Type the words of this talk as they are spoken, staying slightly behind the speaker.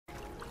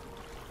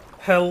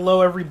Hello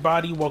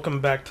everybody,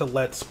 welcome back to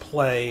Let's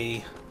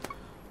Play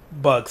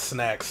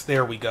Bugsnax.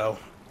 There we go.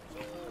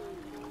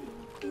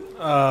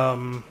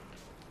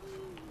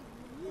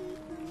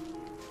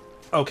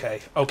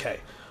 Okay.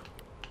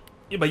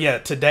 But yeah,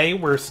 today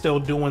we're still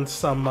doing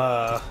some,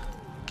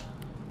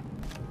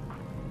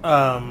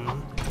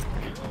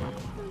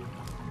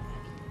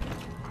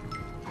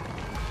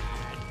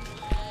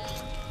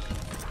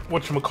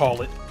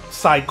 whatchamacallit,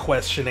 side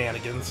quest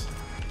shenanigans.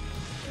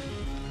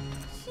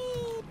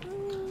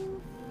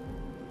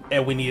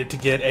 And we needed to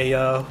get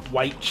a,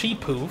 white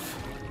cheapoof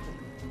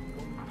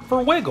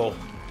for Wiggle.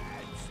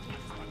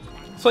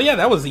 So yeah,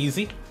 that was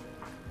easy.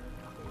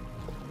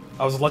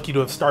 I was lucky to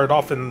have started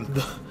off in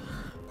the...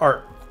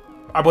 Or,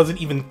 I wasn't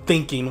even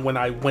thinking when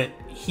I went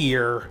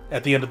here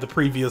at the end of the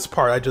previous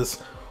part. I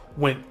just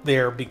went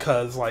there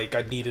because, like,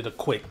 I needed a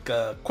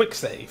quick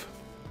save.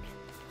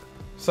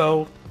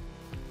 So,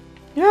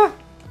 yeah.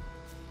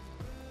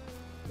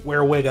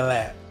 Where Wiggle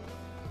at?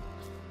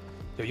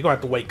 Yo, you're gonna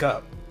have to wake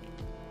up.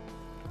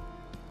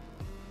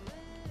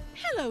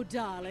 Hello,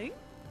 darling.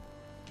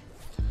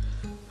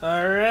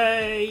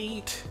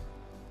 Alright.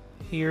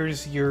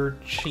 Here's your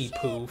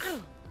cheapoof.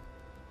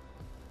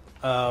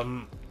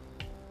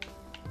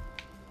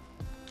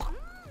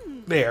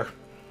 There.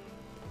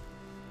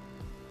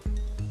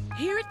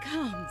 Here it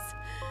comes.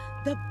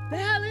 The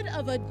ballad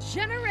of a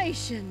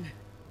generation.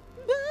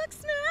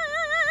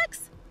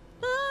 Bugsnax!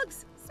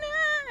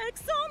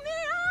 Bugsnax on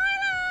the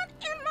island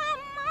in my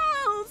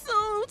mouth,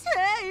 so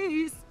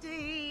tasty.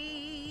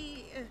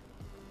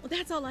 Well,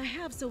 that's all I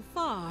have so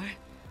far.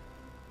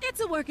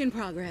 It's a work in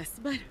progress,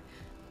 but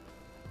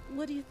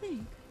what do you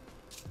think?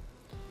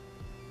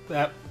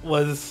 That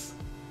was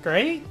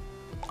great.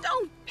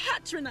 Don't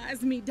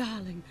patronize me,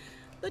 darling.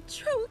 The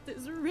truth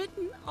is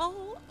written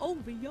all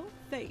over your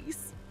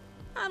face.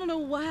 I don't know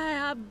why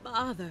I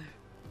bother.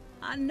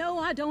 I know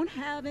I don't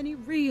have any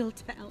real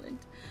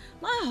talent.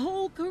 My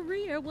whole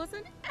career was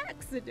an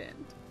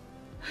accident.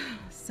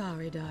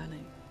 Sorry,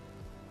 darling.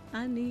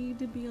 I need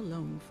to be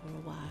alone for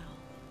a while.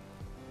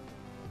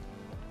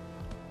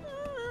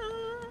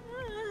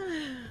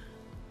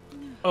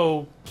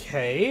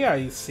 Okay,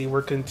 I see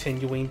we're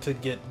continuing to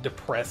get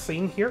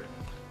depressing here.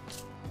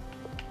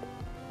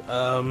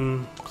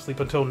 Sleep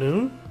until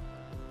noon?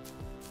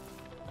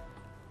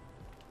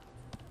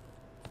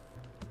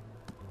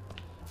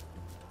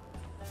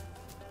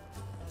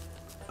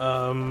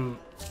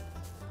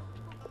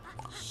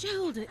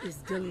 Shelda is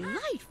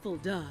delightful,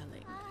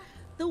 darling.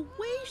 The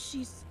way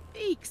she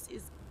speaks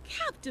is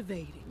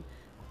captivating,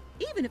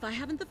 even if I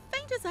haven't the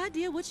faintest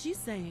idea what she's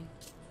saying.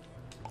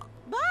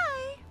 Bye!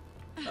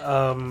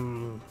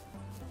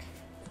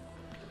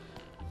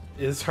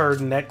 Is her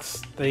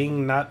next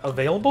thing not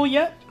available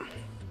yet?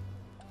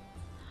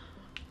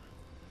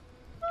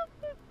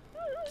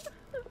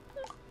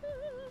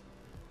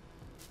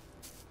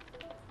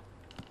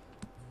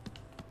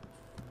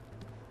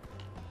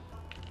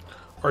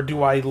 Or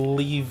do I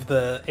leave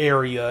the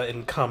area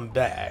and come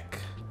back?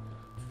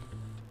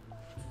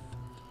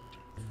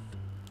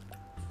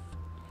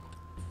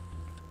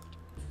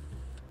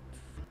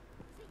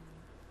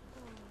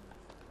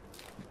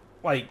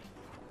 Like,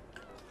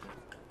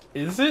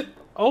 is it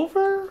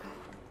over?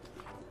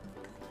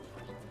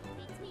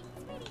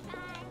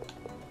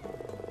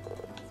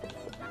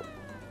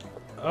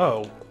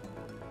 Oh.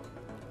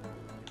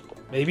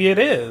 Maybe it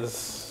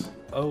is.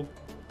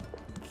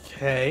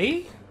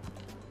 Okay.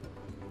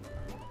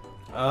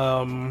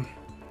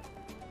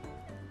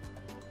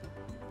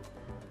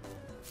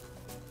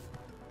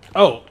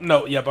 Oh,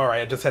 no, yep,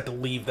 alright, I just had to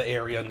leave the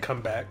area and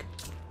come back.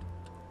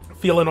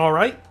 Feeling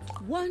alright?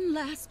 One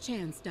last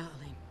chance,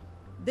 darling.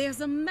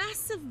 There's a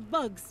massive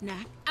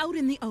Bugsnax out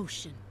in the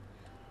ocean.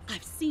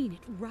 I've seen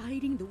it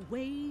riding the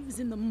waves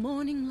in the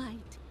morning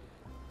light.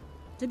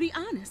 To be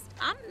honest,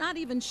 I'm not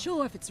even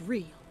sure if it's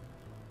real.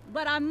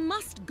 But I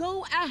must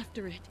go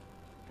after it.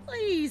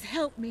 Please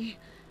help me.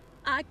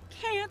 I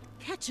can't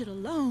catch it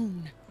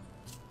alone.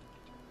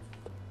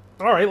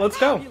 Alright, let's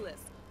go.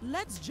 Fabulous.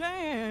 Let's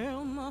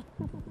jam.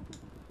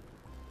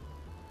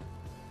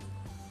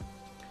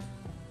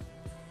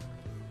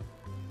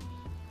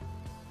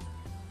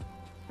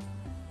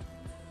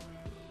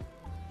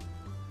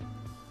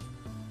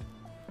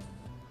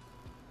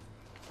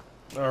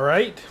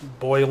 Alright,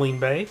 Boiling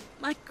Bay.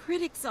 My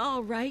critic's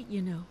all right,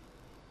 you know.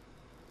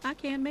 I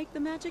can't make the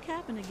magic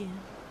happen again.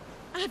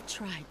 I've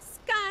tried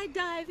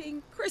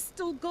skydiving,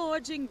 crystal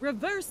gorging,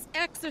 reverse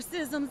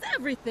exorcisms,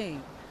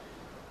 everything.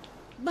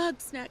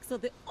 Bugsnax are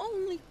the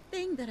only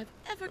thing that have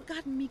ever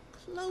gotten me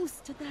close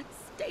to that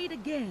state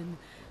again.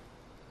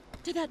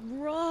 To that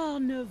raw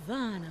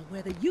nirvana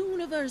where the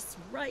universe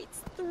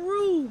writes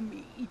through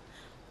me.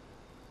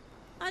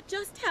 I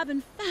just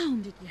haven't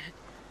found it yet.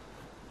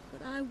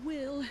 But I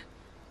will.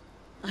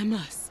 I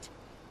must.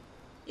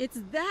 It's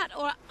that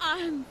or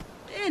I'm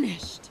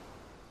finished.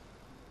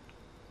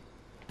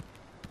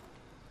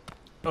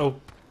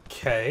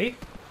 Okay.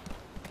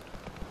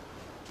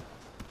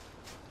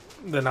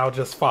 Then I'll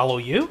just follow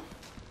you.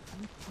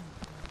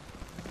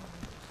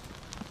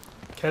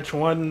 Catch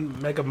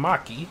one Mega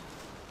Maki.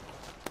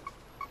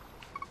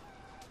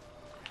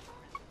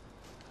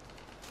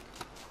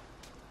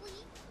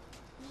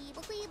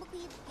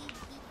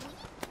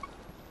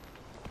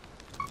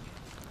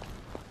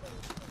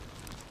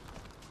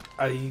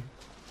 I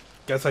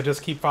guess I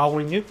just keep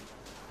following you.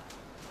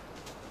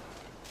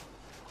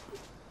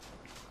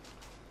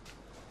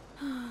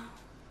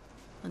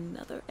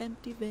 Another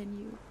empty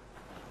venue.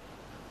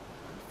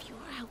 If you're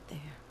out there,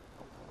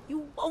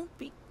 you won't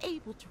be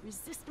able to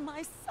resist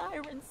my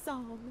siren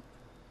song.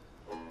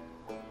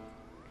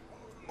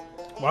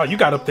 Wow, you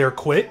got up there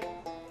quick.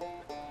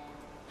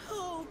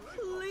 Oh,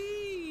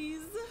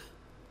 please.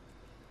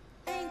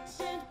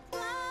 Ancient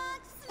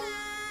Bugsnax,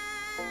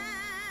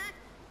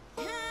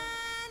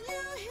 can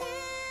you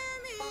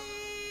hear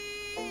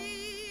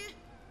me?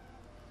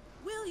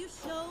 Will you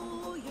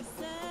show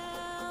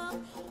yourself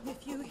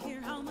if you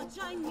hear how much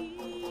I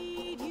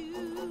need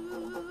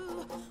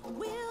you?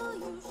 Will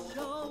you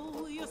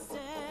show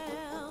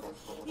yourself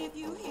if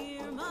you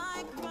hear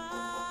my cry?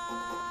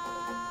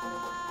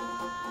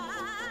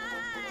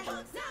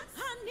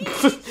 I need you.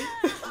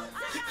 I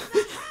got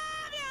to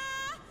have you.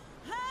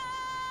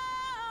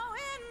 Oh,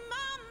 in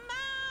my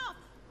mouth.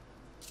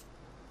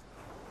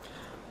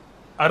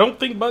 I don't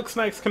think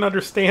Bugsnax can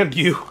understand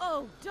you.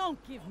 Oh, don't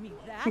give me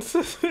that.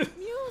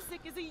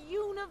 Music is a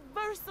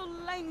universal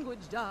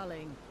language,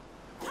 darling.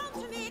 Come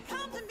to me,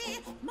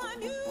 my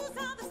muse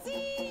on the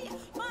sea.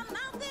 My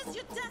mouth is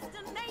your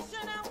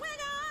destination, and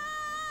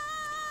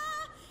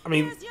I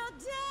mean,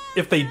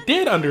 if they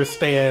did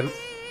understand,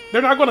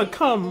 they're not gonna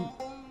come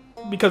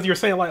because you're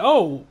saying like,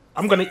 oh,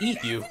 I'm gonna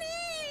eat you.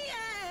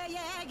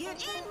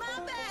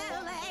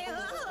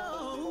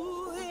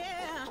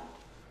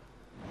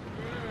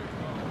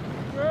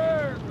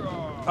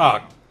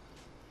 Ah,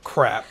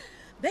 crap.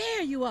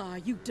 There you are,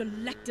 you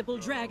delectable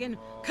dragon.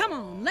 Come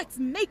on, let's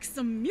make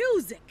some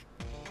music.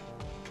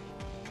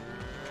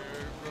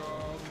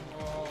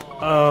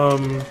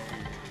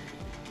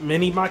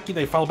 Mini Maki,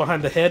 they follow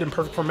behind the head in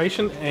perfect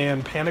formation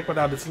and panic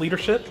without its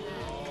leadership.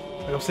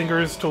 They go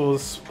singers to a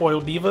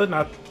spoiled diva,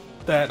 not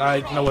that I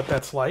know what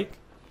that's like.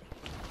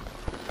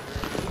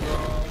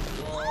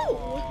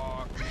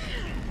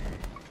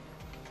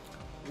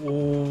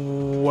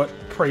 What,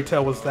 pray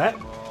tell, was that?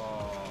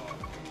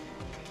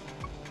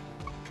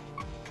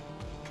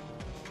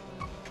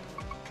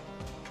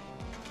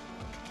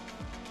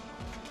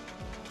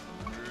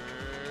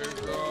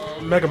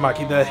 Mega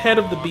Maki, the head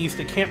of the beast,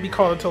 it can't be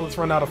caught until it's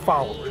run out of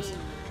followers.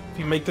 If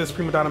you make this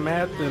prima donna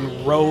mad,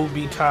 then woe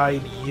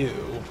betide you.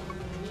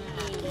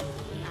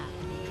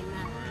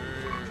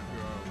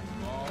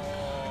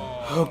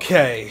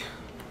 Okay.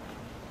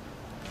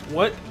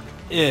 What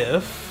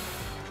if...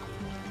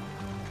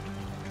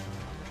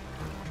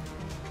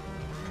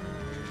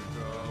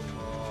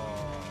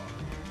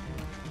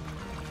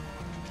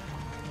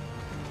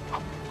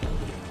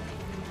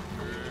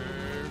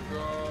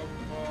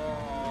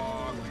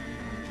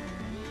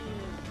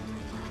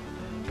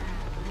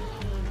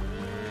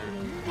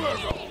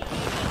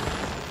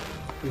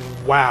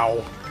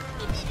 Wow.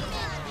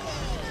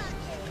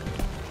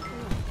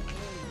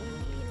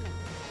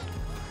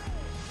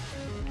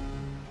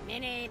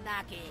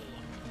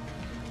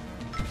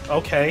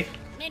 Okay.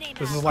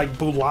 This is like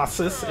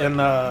Boolossus in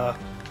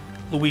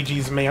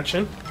Luigi's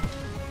Mansion.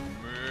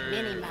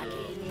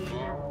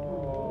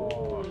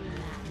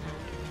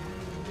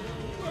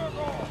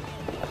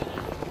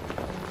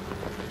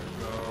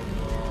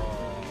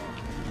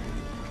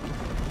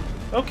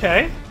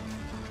 Okay.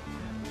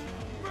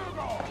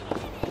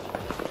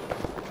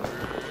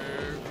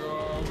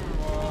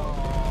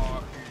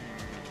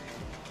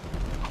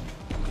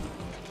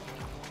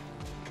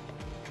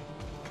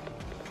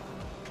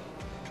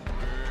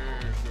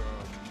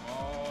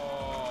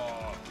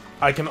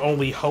 I can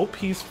only hope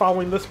he's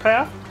following this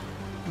path.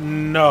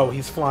 No,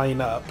 he's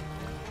flying up.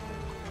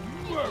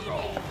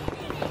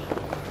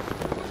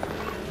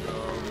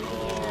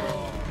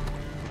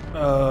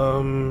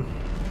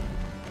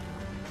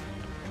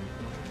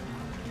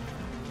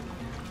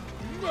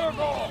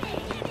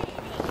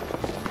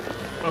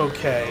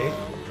 Okay.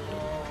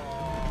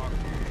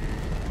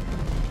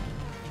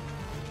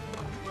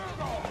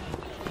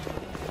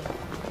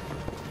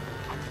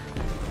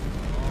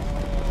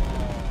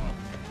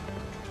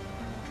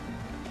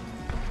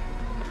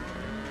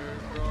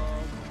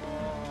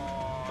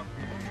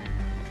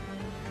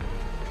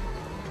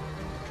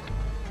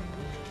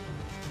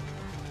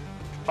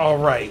 All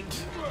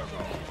right.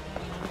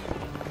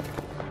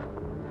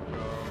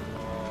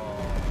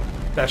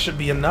 That should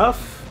be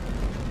enough.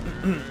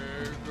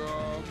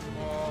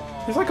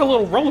 He's like a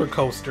little roller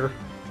coaster.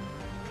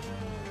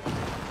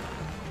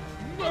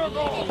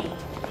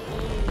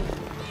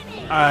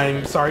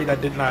 I'm sorry,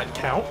 that did not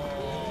count.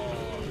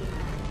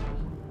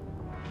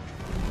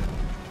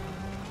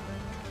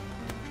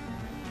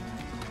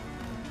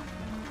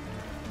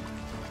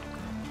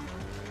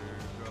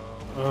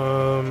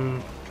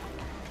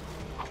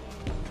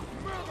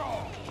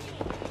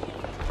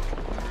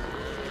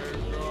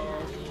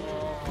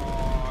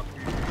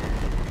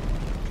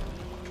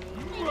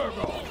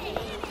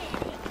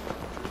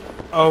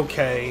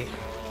 Okay.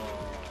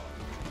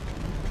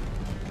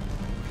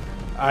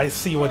 I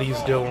see what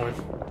he's doing.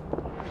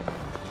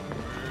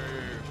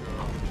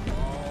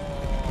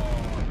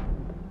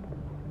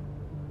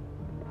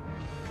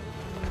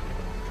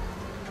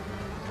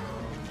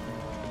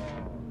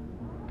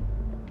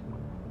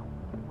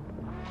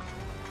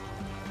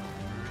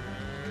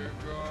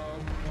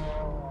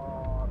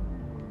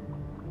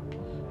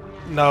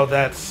 No,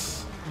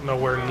 that's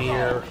nowhere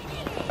near.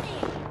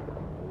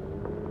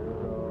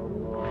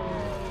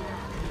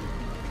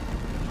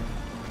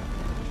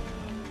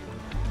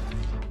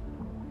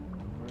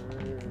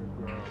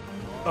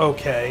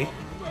 Okay.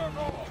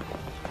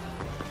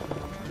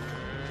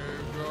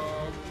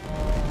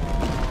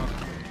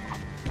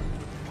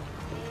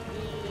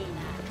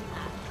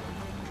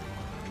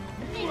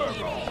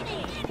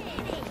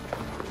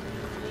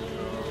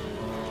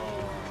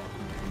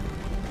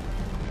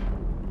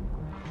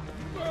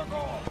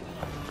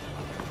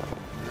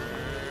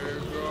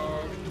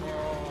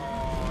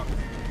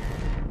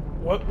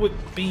 What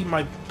would be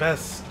my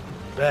best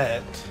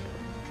bet?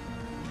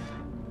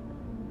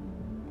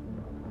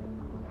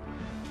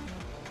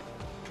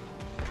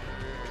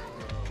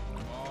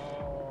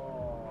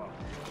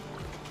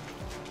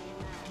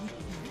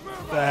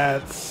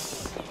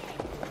 That's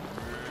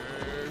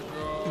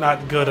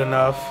not good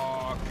enough.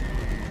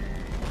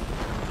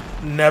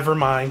 Never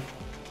mind.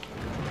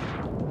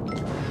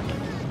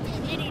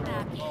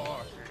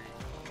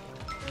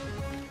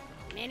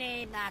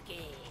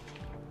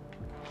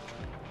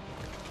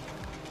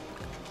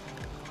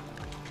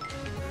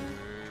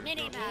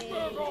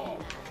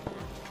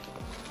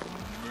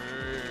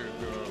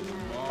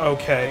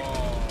 Okay.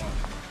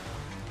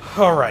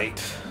 All right.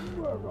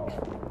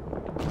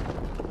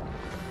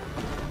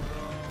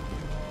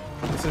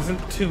 This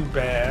isn't too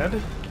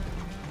bad.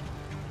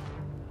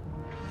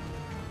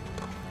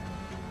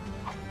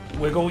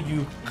 Wiggle,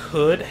 you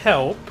could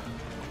help.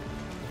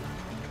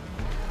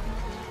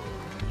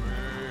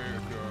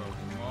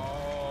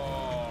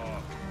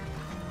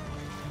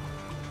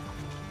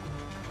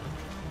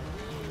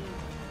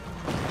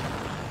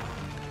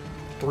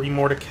 Three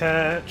more to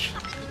catch.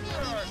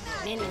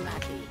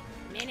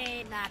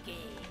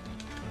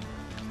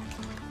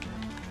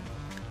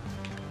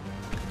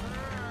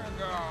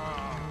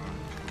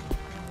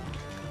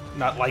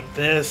 Not like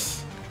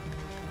this.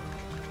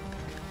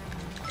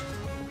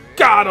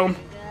 Got him!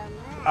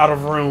 Out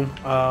of room.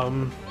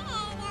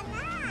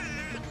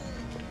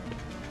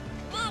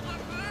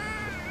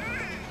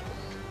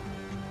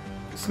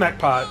 Snack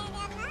pot.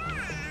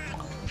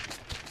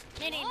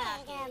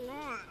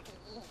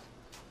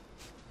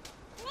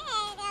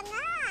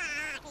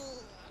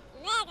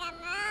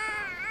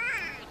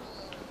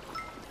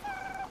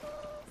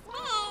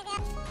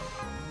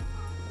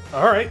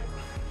 Alright.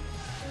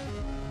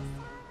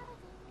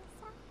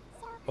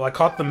 Well, I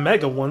caught the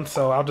mega one,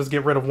 so I'll just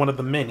get rid of one of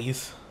the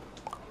minis.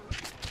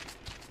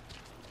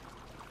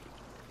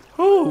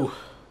 Whew.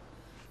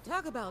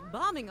 Talk about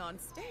bombing on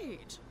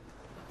stage.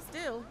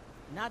 Still,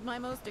 not my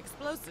most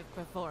explosive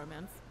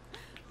performance.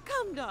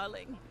 Come,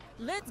 darling,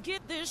 let's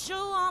get this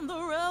show on the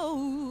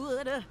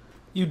road.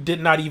 You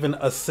did not even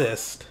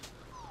assist.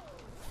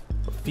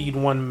 Feed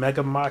one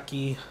Mega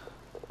Maki.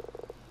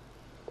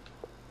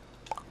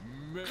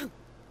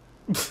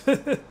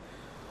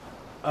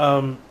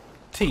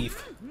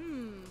 Teeth.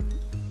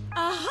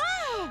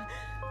 Aha!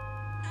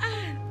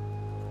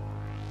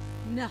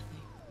 Nothing.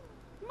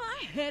 My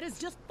head is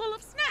just full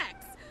of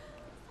snacks.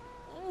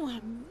 Oh,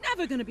 I'm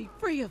never gonna be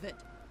free of it.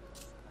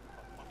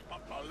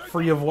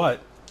 Free of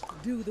what?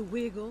 Do the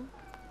wiggle.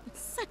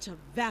 It's such a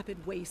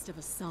vapid waste of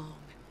a song.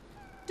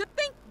 To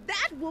think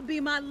that will be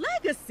my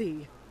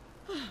legacy.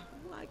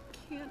 Why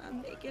can't I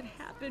make it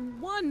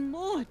happen one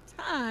more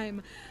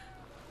time?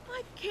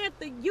 Why can't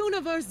the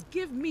universe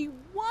give me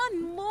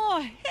one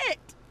more hit?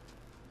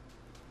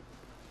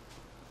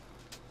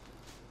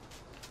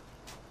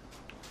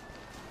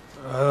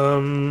 I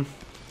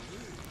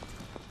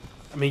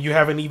mean, you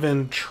haven't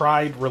even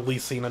tried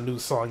releasing a new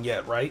song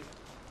yet, right?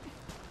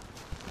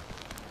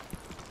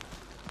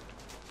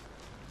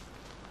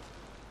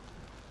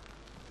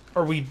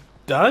 Are we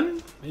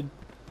done?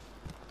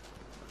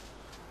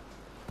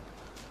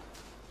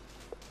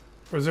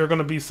 Or is there going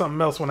to be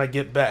something else when I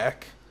get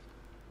back?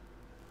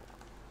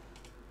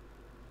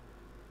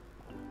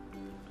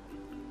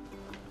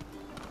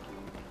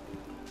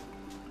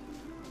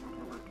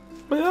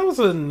 But that was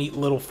a neat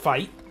little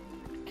fight.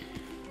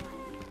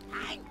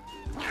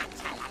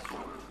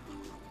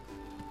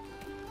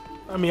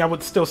 I mean, I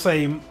would still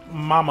say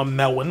Mama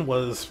Melon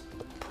was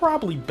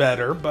probably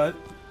better, but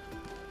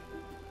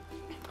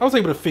I was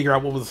able to figure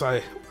out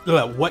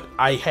what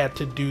I had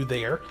to do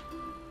there.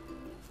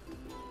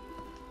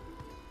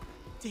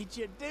 Did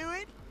you do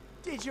it?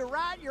 Did you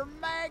write your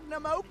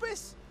magnum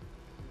opus?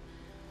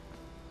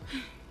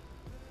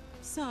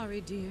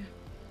 Sorry, dear.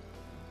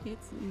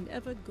 It's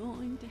never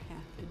going to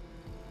happen.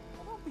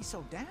 Well, don't be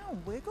so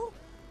down, Wiggle.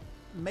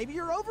 Maybe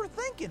you're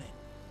overthinking it.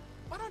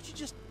 Why don't you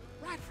just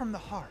write from the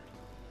heart?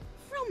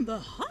 From the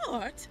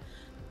heart?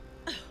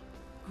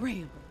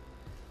 Gramble,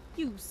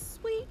 You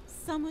sweet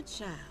summer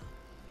child.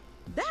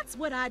 That's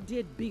what I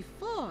did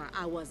before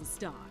I was a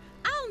star.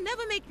 I'll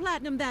never make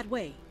platinum that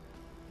way.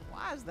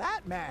 Why does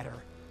that matter?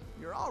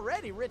 You're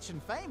already rich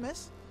and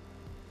famous.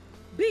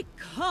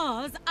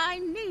 Because I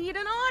need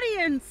an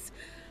audience.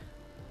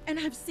 And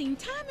I've seen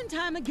time and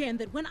time again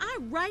that when I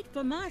write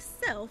for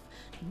myself,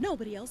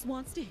 nobody else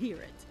wants to hear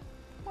it.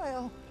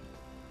 Well,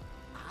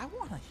 I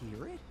want to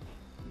hear it.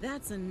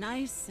 That's a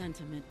nice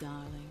sentiment,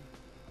 darling.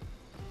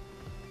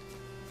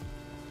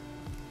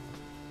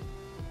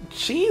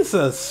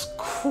 Jesus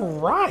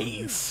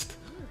Christ.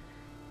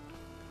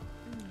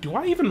 Do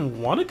I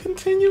even want to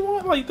continue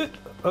on like that?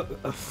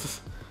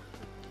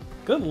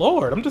 Good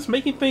lord, I'm just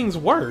making things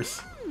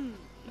worse.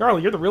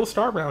 Darling, you're the real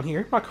star around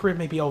here. My career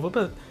may be over,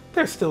 but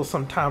there's still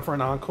some time for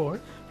an encore.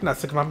 If you're not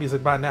sick of my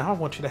music by now, I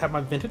want you to have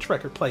my vintage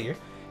record player.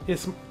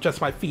 It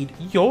just might feed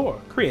your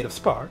creative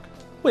spark.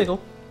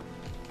 Wiggle.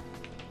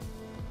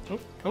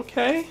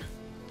 Okay.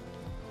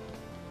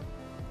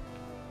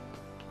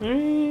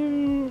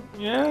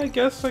 Yeah, I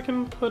guess I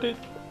can put it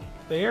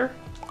there.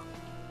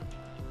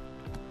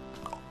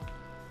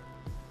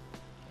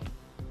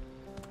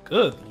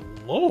 Good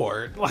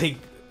lord, like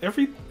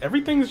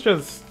everything's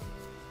just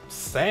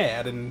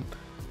sad and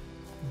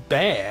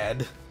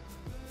bad.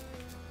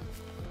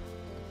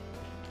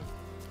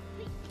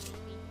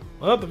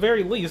 Well, at the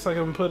very least, I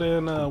can put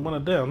in one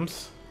of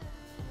them's.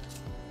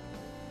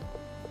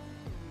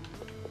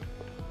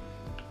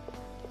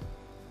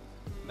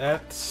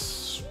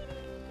 That's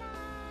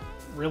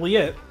really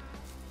it.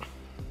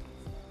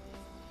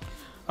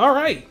 All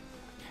right.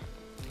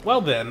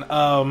 Well then,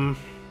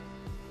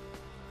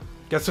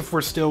 guess if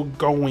we're still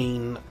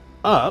going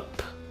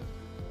up,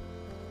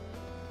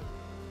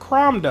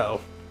 Cromdo,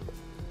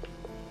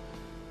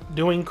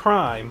 doing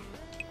crime,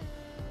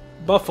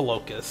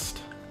 Buffalocust.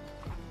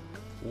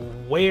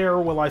 Where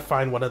will I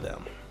find one of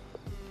them?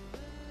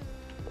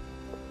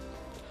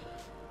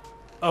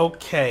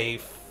 Okay,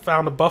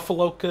 found a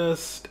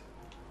Buffalocust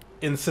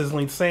in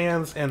Sizzling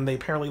Sands, and they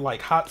apparently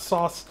like hot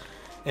sauce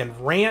and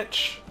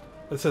ranch.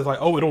 It says like,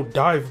 oh, it'll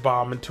dive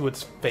bomb into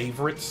its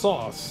favorite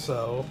sauce,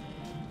 so...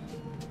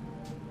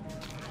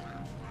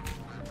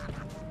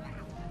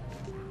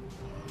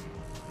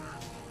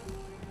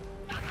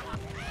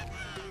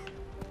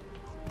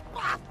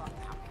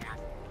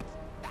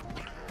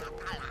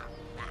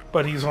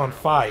 But he's on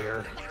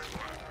fire.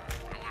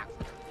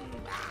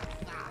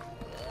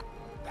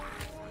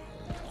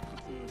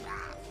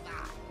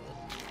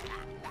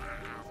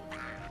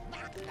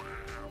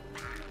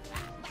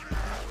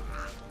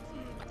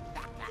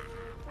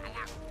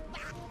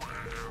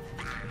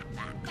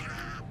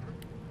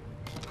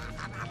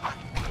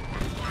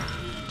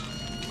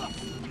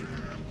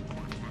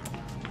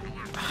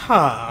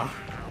 Huh.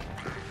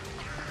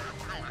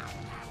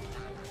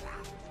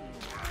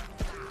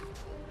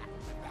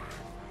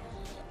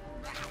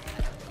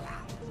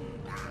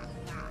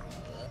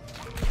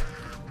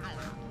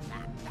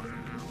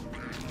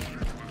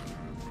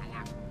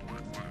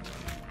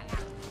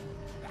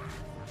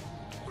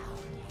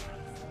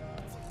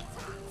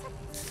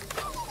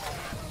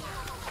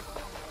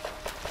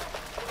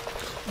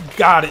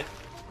 Got it.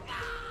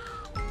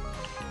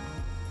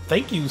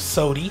 Thank you,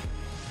 Sodi.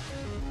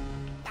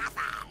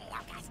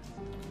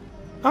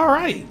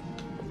 Alright.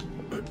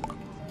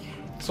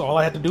 So all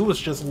I had to do was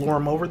just lure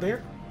him over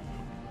there.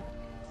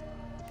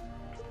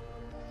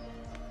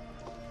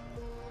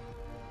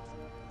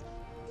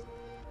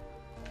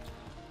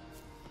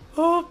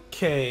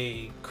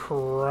 Okay,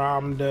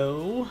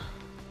 Cromdo.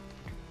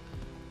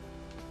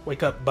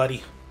 Wake up,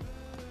 buddy.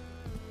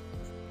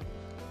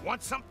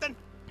 Want something?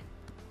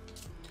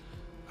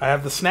 I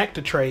have the snack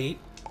to trade.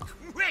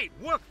 Great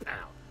work,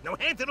 pal. Now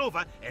hand it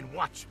over and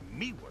watch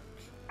me work.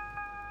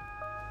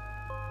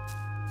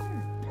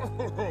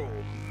 Oh,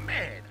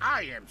 man,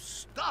 I am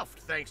stuffed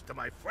thanks to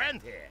my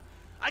friend here.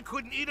 I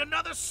couldn't eat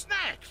another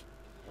snack.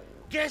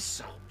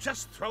 Guess I'll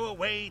just throw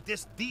away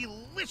this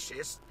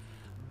delicious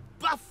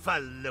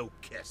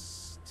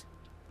Buffalocust.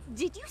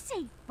 Did you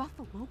say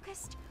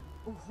Buffalocust?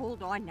 Oh,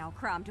 hold on now,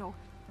 Cromdo.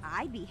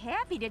 I'd be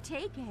happy to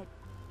take it.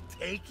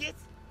 Take it?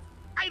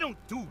 I don't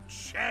do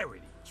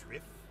charity,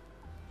 Triff.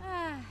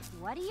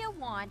 What do you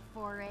want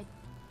for it?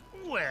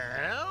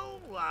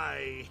 Well,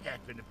 I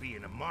happen to be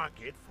in the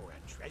market for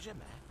a treasure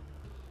map.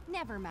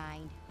 Never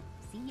mind.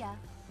 See ya.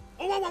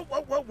 Oh,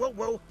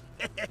 whoa.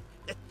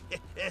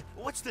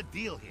 What's the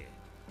deal here?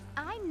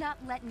 I'm not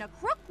letting a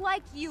crook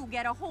like you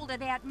get a hold of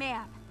that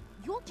map.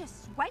 You'll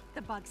just swipe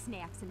the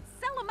Bugsnax and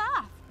sell them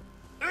off.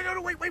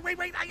 No, wait.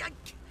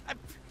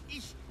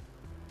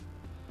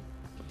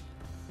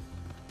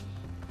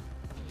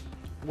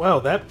 Well,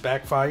 that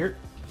backfired.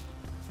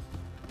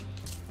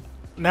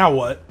 Now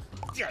what?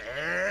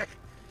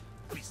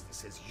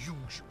 Business as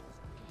usual.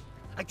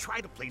 I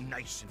try to play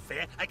nice and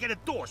fair. I get a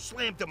door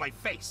slammed in my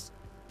face.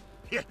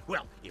 Yeah,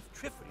 well, if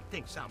Triffany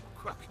thinks I'm a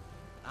crook,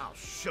 I'll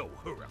show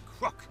her a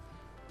crook.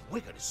 We're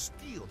gonna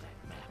steal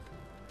that map.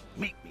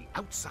 Meet me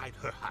outside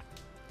her hut.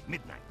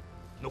 Midnight.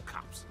 No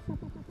cops.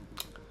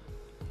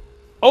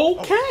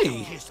 Okay.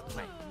 Here's the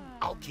plan.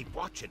 I'll keep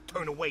watch and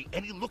turn away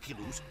any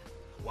looky-loos,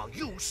 while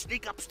you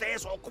sneak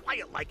upstairs all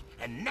quiet-like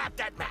and nab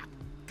that map.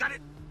 Got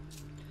it?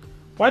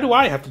 Why do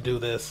I have to do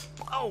this?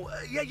 Oh,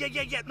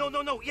 yeah. No.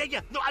 No,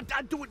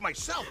 I'd do it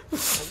myself.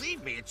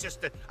 Believe me, it's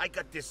just that I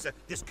got this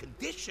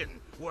condition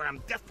where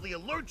I'm deathly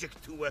allergic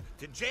to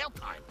jail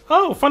time.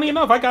 Oh, funny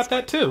enough, I got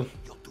that too.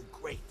 You'll do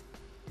great.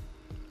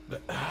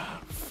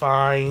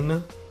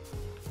 Fine.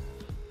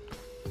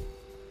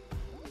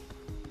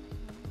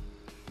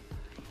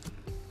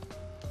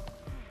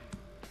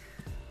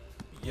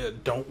 Yeah,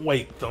 don't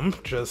wake them.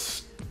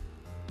 Just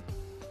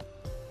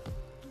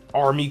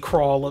army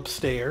crawl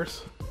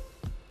upstairs.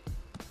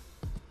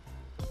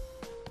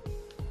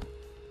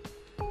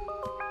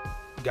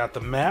 Got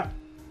the map.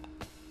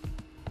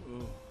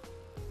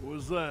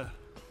 What's that?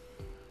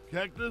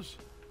 Cactus?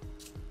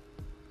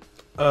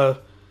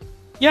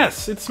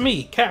 Yes, it's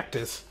me,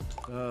 Cactus.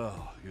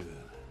 Oh, good.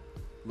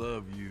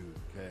 Love you,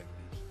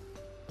 Cactus.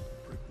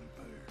 Prickly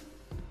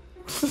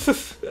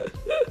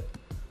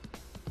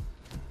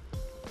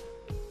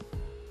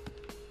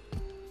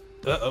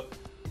pear. Uh-oh.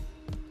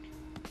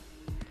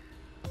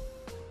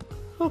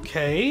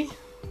 Okay.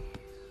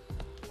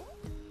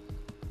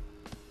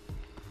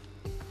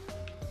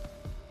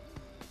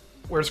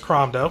 Where's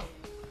Cromdo?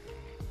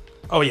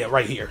 Oh yeah,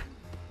 right here.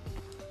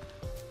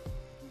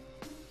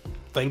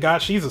 Thank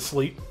God she's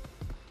asleep.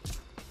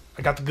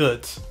 I got the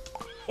goods.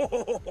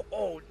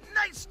 Oh,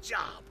 nice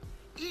job.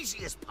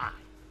 Easy as pie.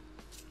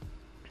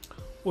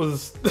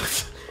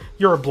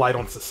 You're a blight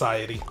on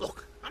society.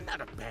 Look, I'm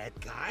not a bad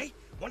guy.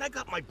 When I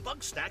got my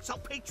Bugsnax, I'll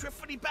pay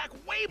Trifity back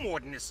way more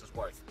than this is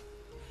worth.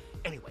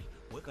 Anyway,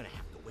 we're gonna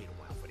have to wait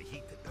a while for the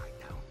heat to die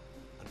down.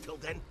 Until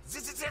then,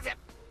 zip.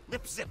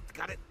 Lip zipped,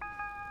 got it?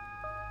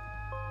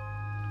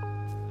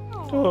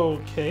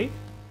 Okay.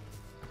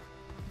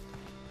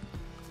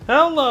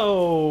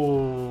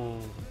 Hello,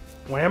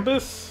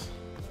 Wambus.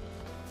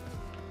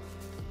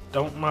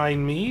 Don't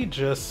mind me,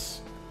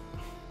 just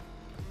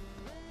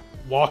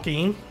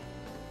walking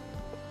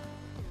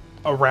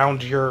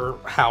around your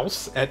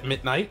house at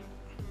midnight.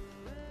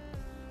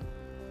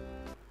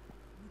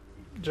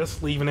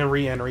 Just leaving and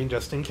re-entering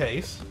just in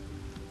case.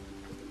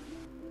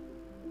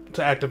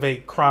 To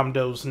activate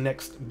Cromdo's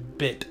next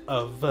bit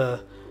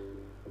of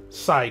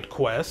side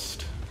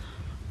quest.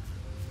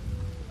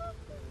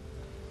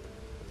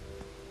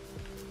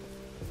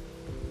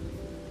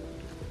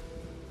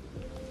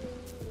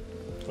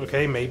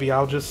 Okay, maybe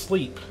I'll just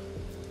sleep.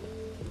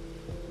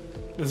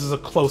 This is a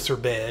closer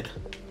bed.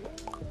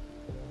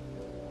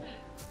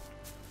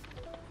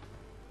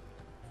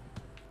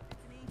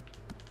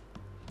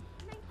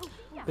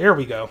 There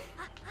we go.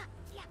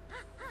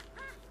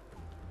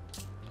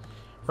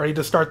 Ready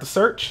to start the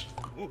search?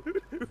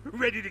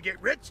 Ready to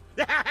get rich?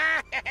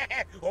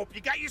 Hope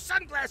you got your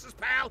sunglasses,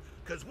 pal,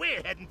 because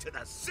we're heading to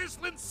the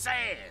sizzling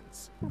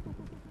sands.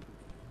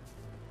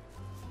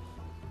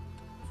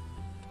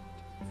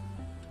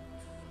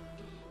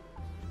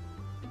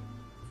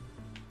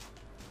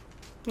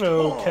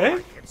 Okay. Oh,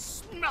 I can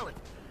smell it.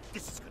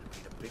 This is gonna be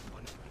the big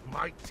one.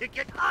 My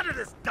ticket out of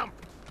this dump.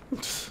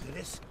 After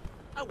this,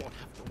 I won't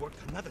have to work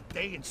another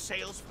day in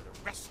sales for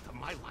the rest of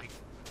my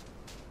life.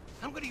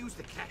 I'm gonna use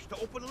the cash to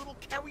open a little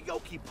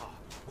karaoke bar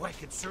where I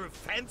can serve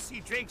fancy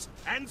drinks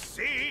and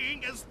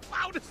sing as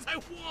loud as I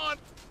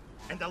want.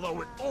 And I'll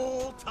owe it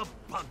all to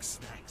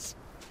Bugsnax.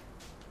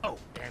 Oh,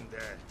 and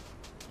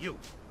you,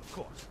 of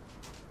course.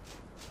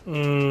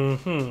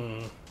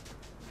 Mm-hmm.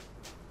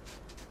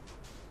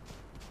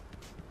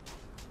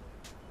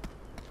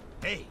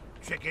 Hey,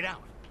 check it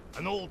out.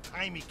 An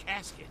old-timey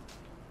casket.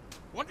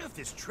 Wonder if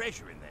there's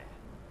treasure in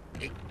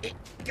there. Hey,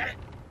 got it.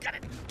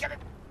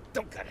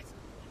 Don't got it.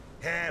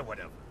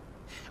 Whatever.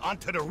 On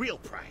to the real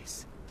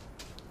prize.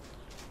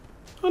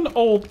 An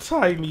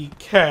old-timey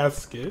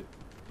casket.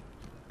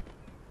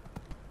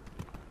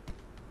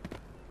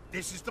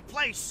 This is the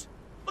place.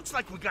 Looks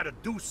like we gotta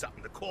do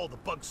something to call the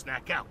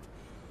Bugsnax out.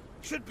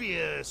 Should be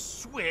a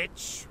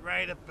switch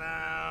right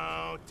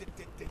about...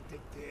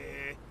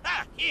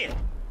 Ah, here!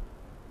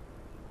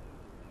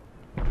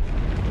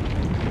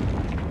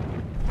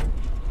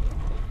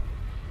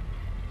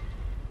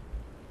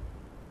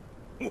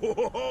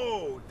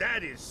 Whoa,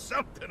 that is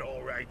something,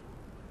 all right.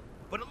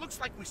 But it looks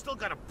like we still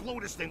gotta blow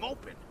this thing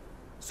open.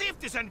 See if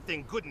there's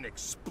anything good and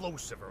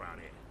explosive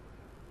around here.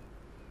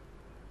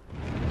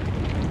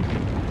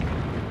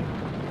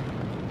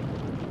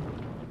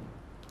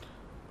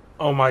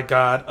 Oh my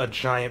god, a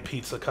giant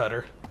pizza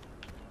cutter.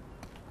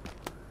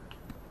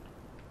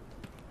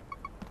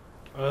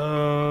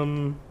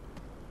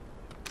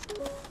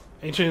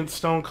 Ancient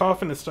stone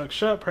coffin is stuck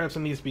shut. Perhaps it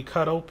needs to be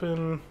cut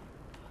open.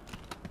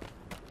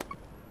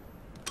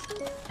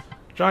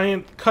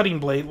 Giant cutting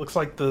blade. Looks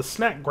like the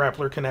snack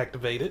grappler can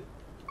activate it.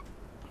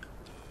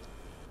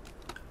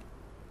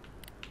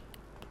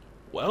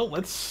 Well,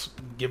 let's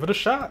give it a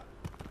shot.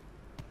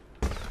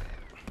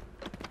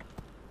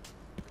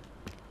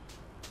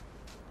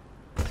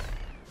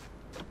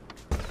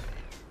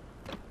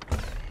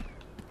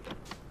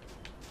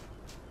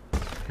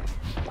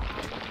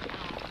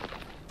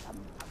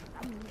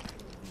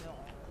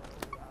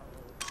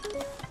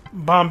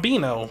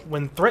 Bombino.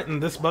 When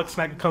threatened, this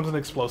Bugsnax becomes an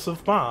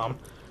explosive bomb.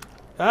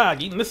 Ah,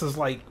 eating this is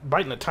like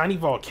biting a tiny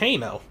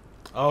volcano.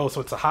 Oh,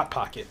 so it's a Hot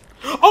Pocket.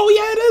 Oh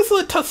yeah, it is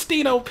a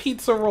Tostino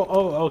pizza roll.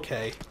 Oh,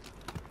 okay.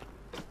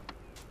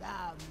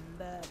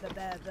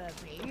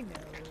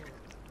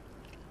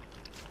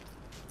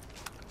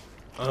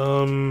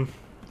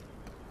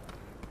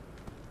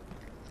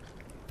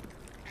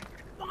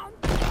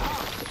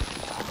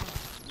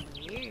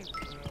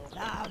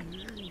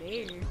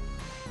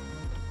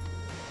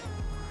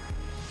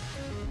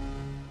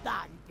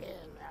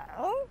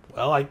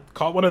 Well, I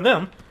caught one of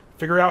them.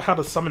 Figure out how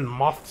to summon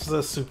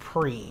Mothza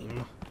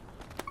Supreme.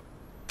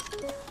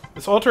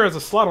 This altar has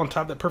a slot on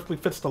top that perfectly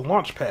fits the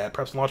launch pad.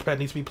 Perhaps the launch pad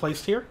needs to be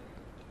placed here?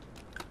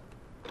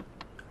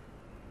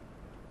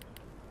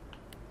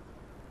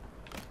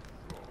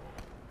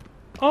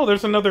 Oh,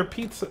 there's another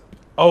pizza.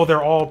 Oh,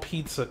 they're all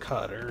pizza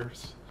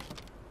cutters.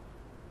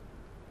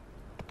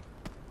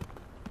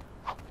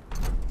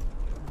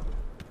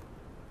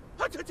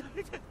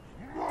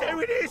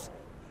 There it is!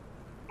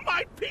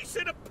 My piece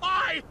of the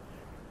pie!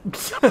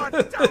 Come on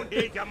down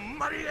here, you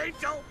muddy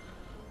angel!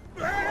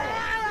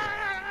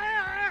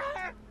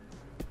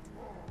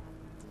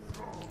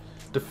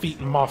 Defeat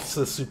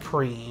Mothza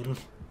Supreme.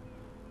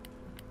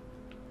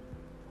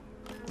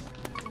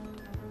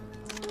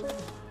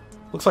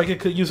 Looks like it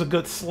could use a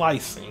good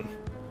slicing.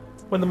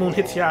 When the moon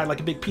hits your eye like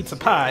a big pizza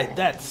pie,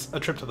 that's a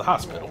trip to the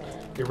hospital.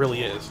 It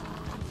really is.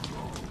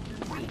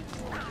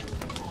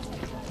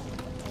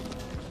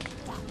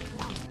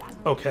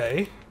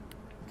 Okay.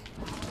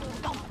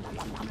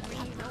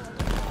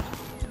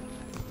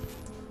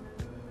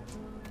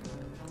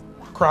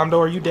 Cromdo,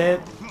 are you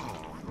dead?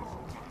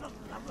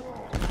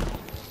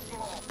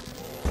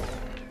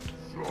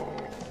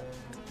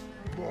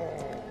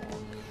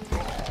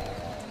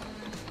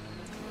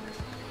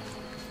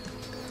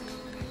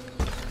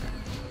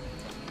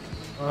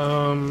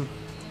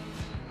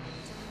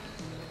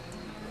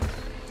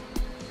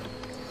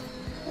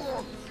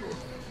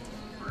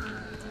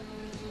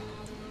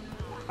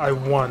 I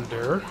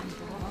wonder.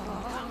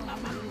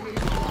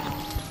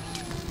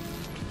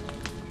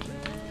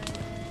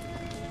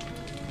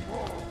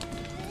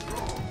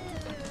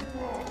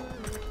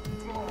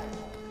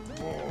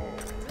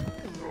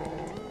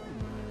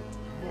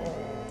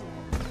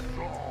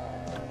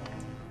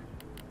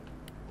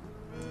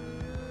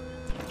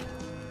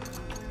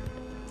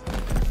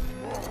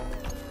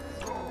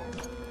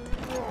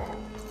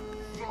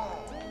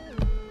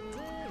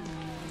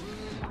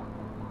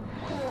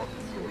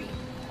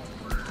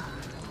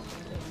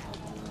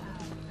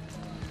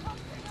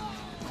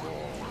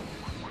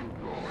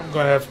 I'm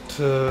gonna have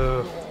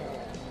to,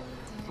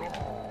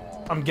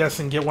 I'm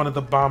guessing, get one of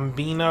the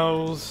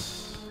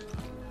Bombinos.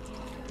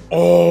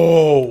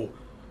 Oh!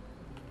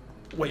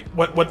 Wait,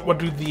 what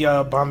do the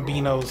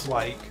Bombinos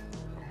like?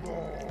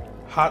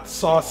 Hot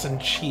sauce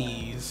and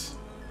cheese.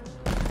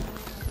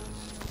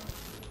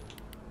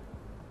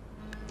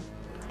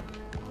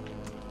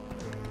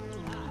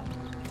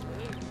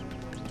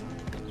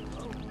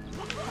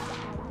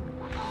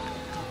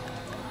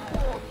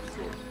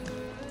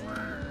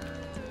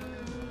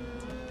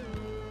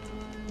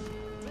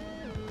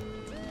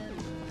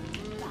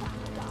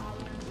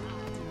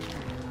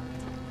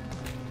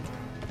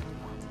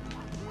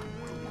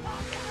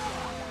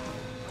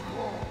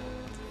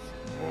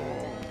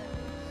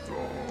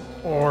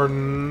 Or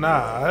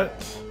not.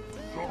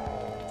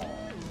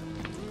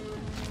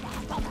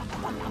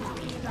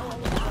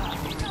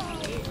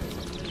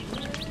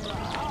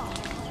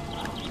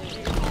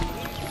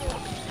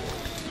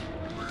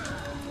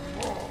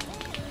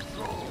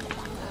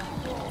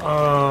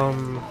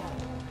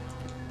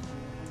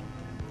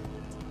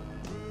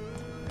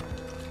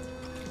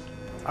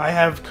 I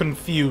have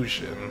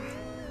confusion.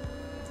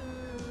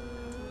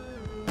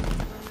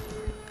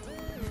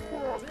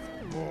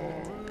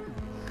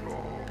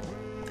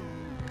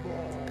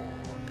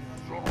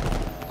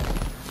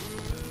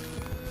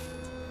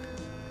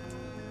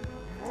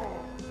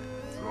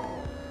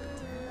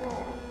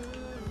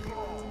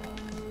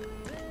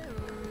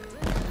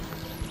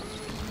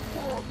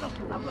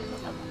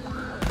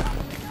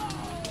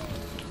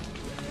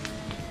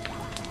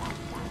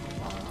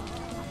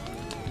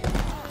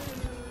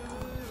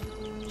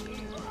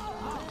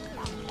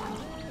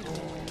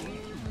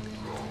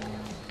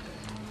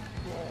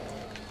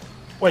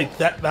 Wait,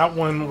 that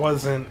one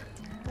wasn't...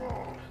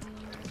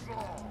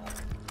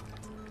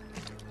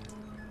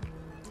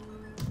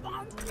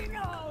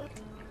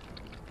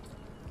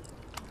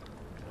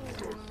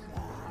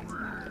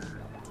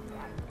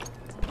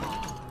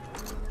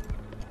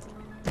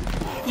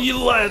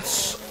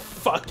 Let's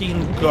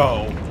fucking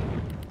go.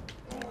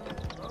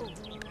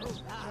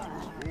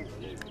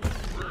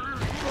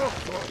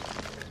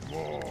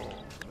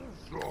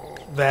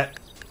 That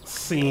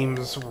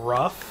seems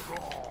rough.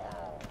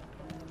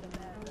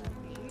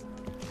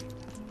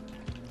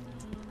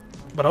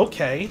 But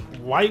okay,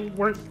 why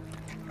weren't...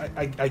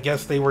 I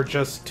guess they were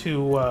just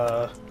too,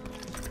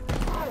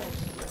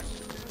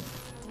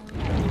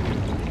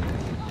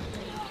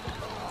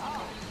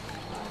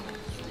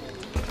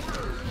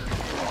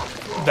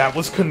 that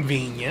was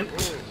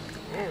convenient.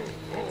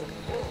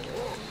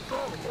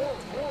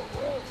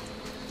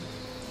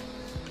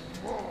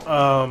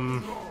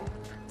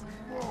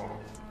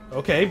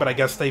 Okay, but I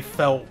guess they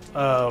felt,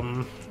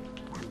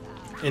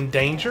 in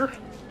danger?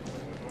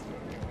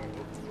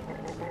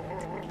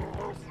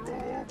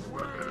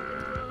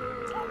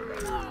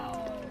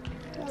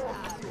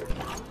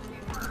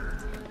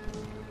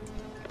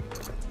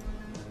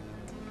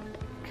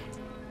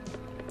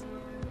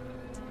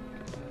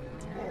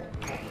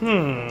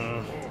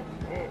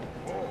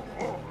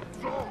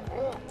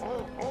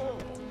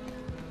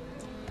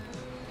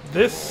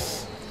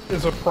 This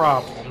is a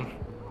problem.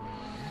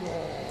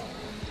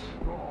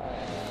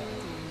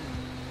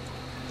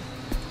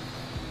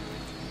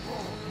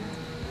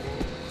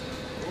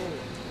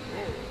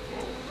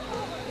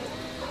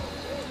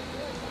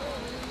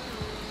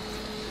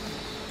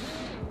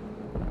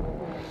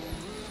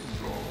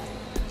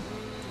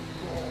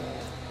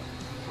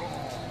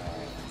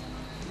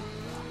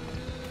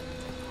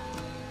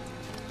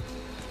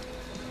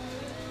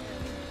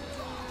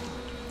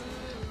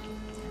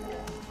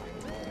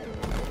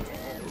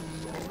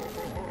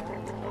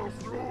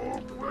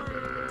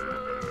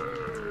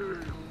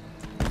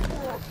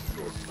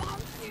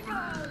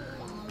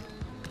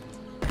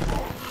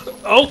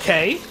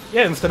 Okay,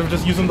 yeah, instead of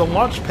just using the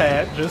launch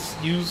pad,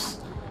 just use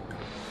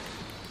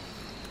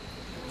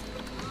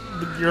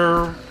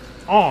your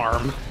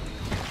arm.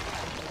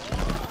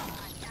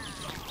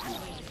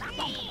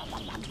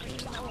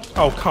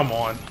 Oh, come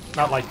on.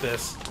 Not like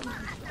this.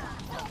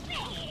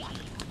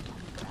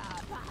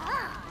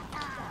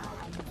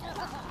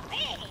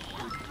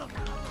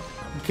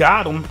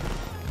 Got him.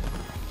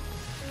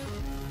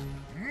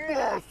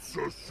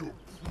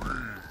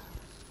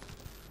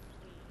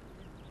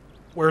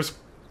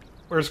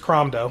 Where's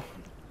Cromdo?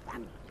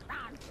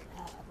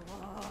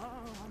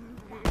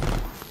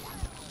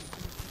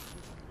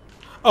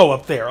 Oh,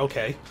 up there,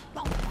 okay.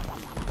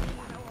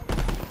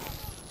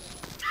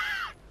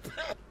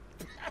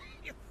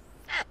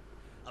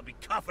 I'll be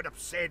coughing up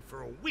sand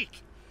for a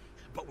week.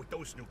 But with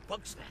those new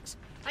Bugsnax,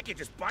 I can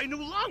just buy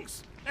new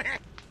lungs.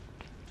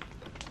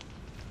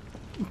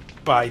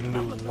 Buy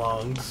new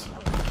lungs.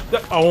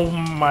 Oh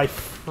my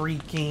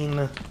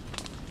freaking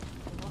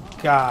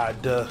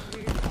God.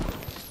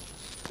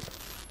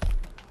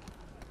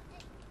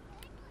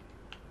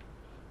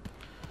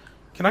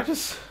 Can I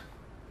just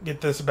get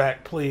this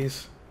back,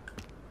 please?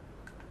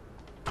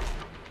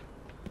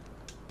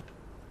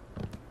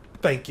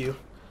 Thank you.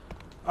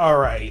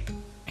 Alright.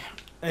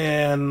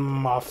 And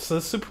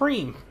Mafsa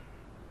Supreme.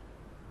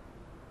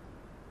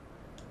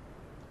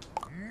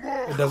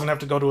 It doesn't have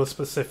to go to a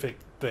specific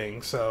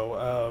thing,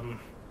 so,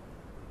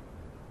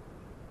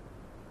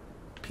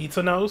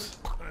 pizza nose?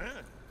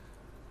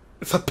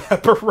 It's a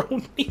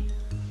pepperoni.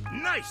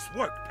 Nice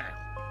work,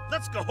 pal.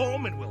 Let's go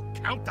home and we'll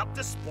count up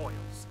the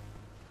spoils.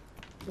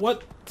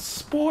 What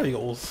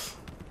spoils?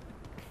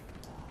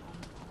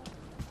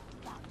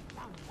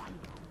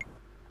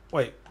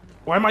 Wait,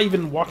 why am I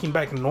even walking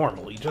back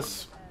normally?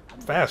 Just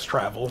fast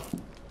travel.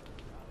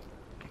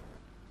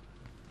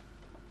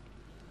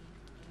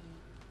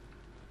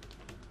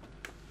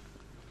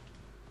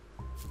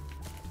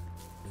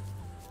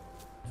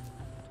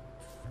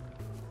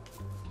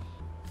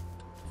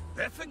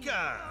 I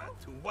forgot.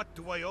 To what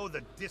do I owe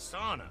the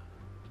dishonor?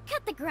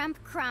 Cut the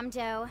grump,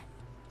 Cromdo.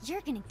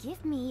 You're gonna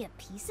give me a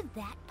piece of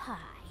that pie.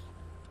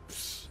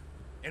 Psst.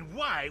 And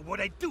why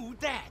would I do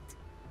that?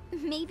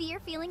 Maybe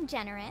you're feeling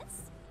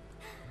generous.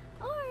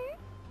 Or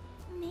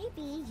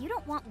maybe you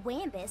don't want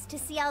Wambus to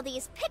see all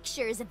these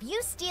pictures of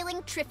you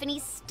stealing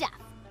Triffany's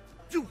stuff.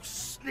 You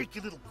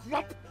sneaky little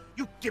grump!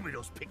 You give me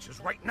those pictures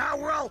right now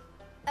or I'll...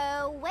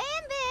 Oh,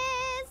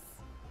 Wambus!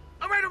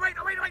 All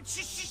right.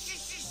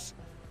 Shh.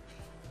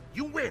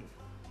 You win.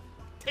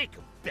 Take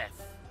 'em,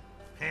 Beth.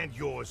 Hand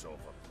yours over,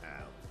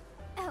 pal.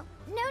 Oh,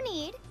 no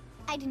need.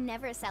 I'd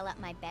never sell out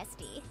my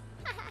bestie.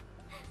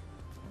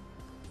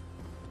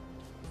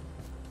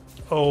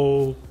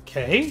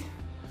 Okay.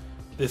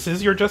 This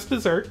is your just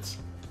desserts.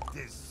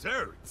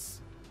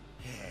 Desserts?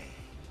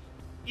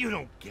 You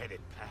don't get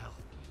it, pal.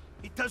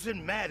 It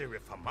doesn't matter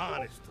if I'm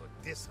honest or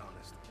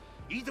dishonest.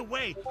 Either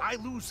way, I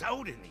lose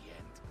out in the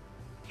end.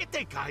 You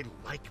think I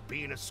like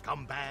being a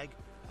scumbag?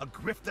 A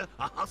grifter?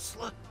 A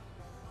hustler?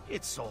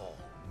 It's all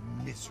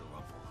miserable.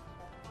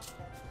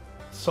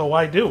 So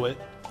I do it.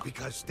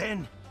 Because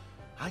then,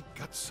 I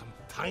got some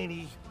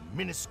tiny,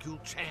 minuscule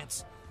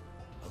chance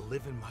of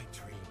living my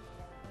dream.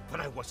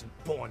 But I wasn't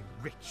born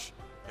rich,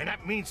 and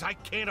that means I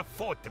can't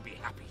afford to be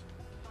happy.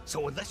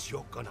 So unless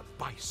you're gonna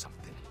buy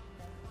something,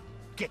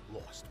 get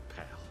lost,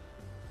 pal.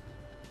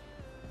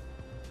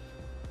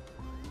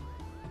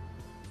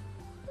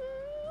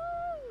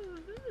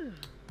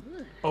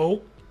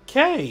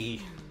 Okay.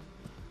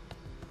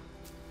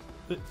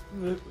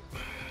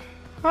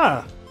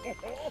 Huh.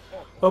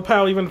 Well,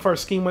 pal, even if our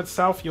scheme went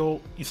south, you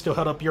still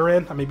held up your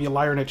end. I may be a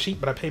liar and a cheat,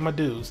 but I pay my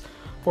dues.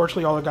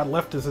 Fortunately, all I got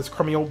left is this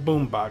crummy old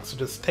boombox, so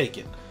just take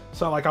it.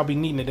 It's not like I'll be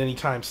needing it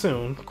anytime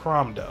soon.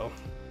 Cromdo.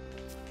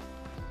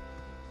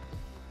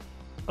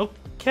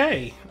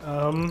 Okay,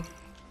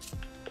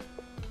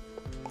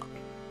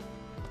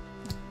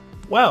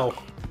 well,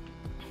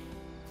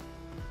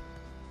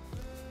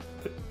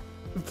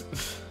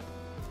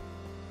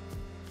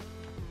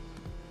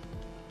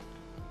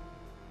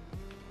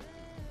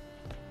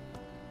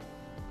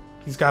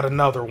 he's got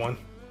another one.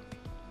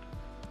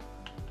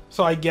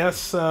 So I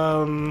guess,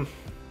 well,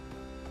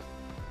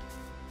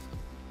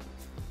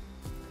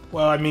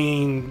 I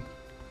mean,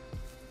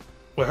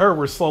 with her,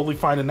 we're slowly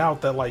finding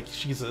out that, like,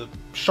 she's a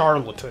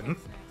charlatan.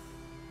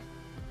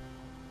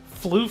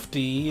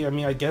 Floofty, I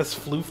mean, I guess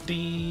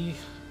Floofty...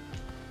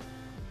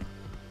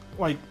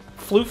 Like,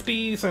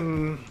 Floofty's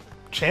and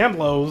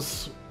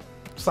Chandlo's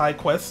side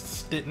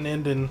quests didn't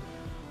end in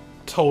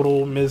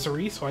total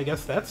misery, so I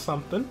guess that's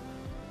something.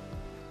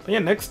 But yeah,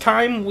 next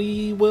time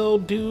we will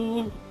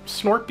do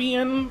Snorpy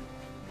and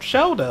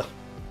Shelda.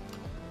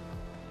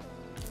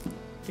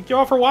 Thank you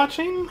all for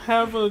watching.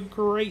 Have a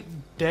great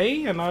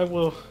day, and I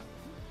will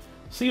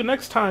see you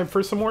next time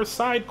for some more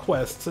side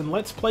quests and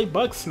Let's Play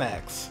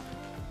Bugsnax.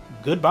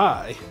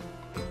 Goodbye.